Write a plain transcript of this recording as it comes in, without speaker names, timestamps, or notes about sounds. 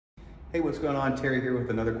Hey, what's going on? Terry here with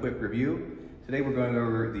another quick review. Today we're going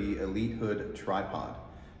over the Elitehood tripod.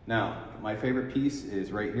 Now, my favorite piece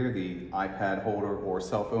is right here, the iPad holder or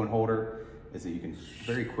cell phone holder, is that you can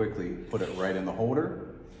very quickly put it right in the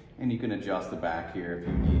holder, and you can adjust the back here if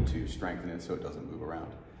you need to strengthen it so it doesn't move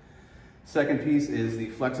around. Second piece is the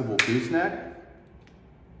flexible gooseneck.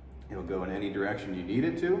 It'll go in any direction you need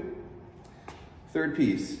it to. Third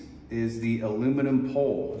piece is the aluminum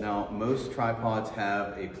pole. Now, most tripods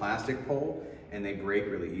have a plastic pole and they break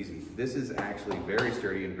really easy. This is actually very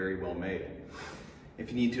sturdy and very well made. If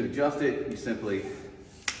you need to adjust it, you simply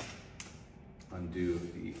undo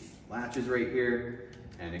the latches right here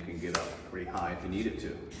and it can get up pretty high if you need it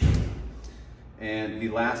to. And the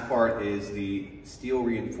last part is the steel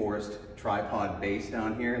reinforced tripod base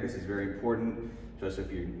down here. This is very important, just if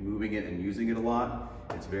you're moving it and using it a lot.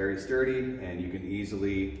 It's very sturdy and you can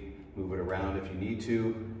easily move it around if you need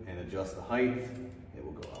to and adjust the height. It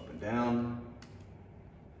will go up and down,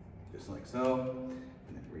 just like so,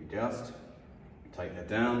 and then readjust, tighten it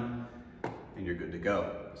down, and you're good to go.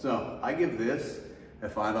 So I give this a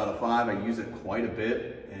 5 out of 5. I use it quite a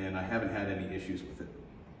bit and I haven't had any issues with it.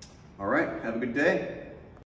 All right, have a good day.